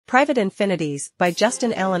Private Infinities by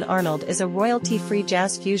Allan Arnold is a royalty-free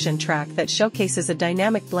jazz fusion track that showcases a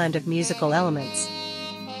dynamic blend of musical elements.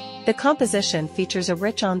 The composition features a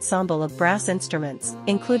rich ensemble of brass instruments,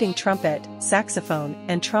 including trumpet, saxophone,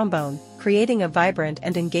 and trombone, creating a vibrant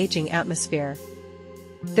and engaging atmosphere.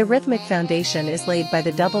 The rhythmic foundation is laid by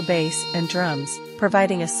the double bass and drums,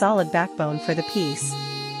 providing a solid backbone for the piece.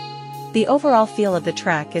 The overall feel of the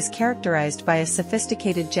track is characterized by a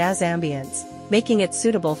sophisticated jazz ambience, making it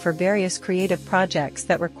suitable for various creative projects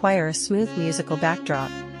that require a smooth musical backdrop.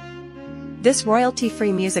 This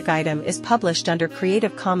royalty-free music item is published under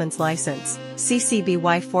Creative Commons license, CC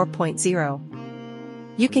BY 4.0.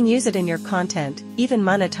 You can use it in your content, even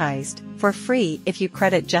monetized, for free if you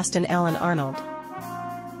credit Allan Arnold.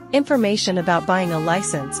 Information about buying a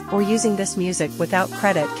license or using this music without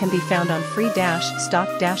credit can be found on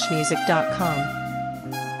free-stock-music.com.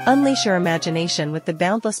 Unleash your imagination with the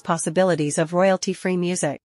boundless possibilities of royalty-free music.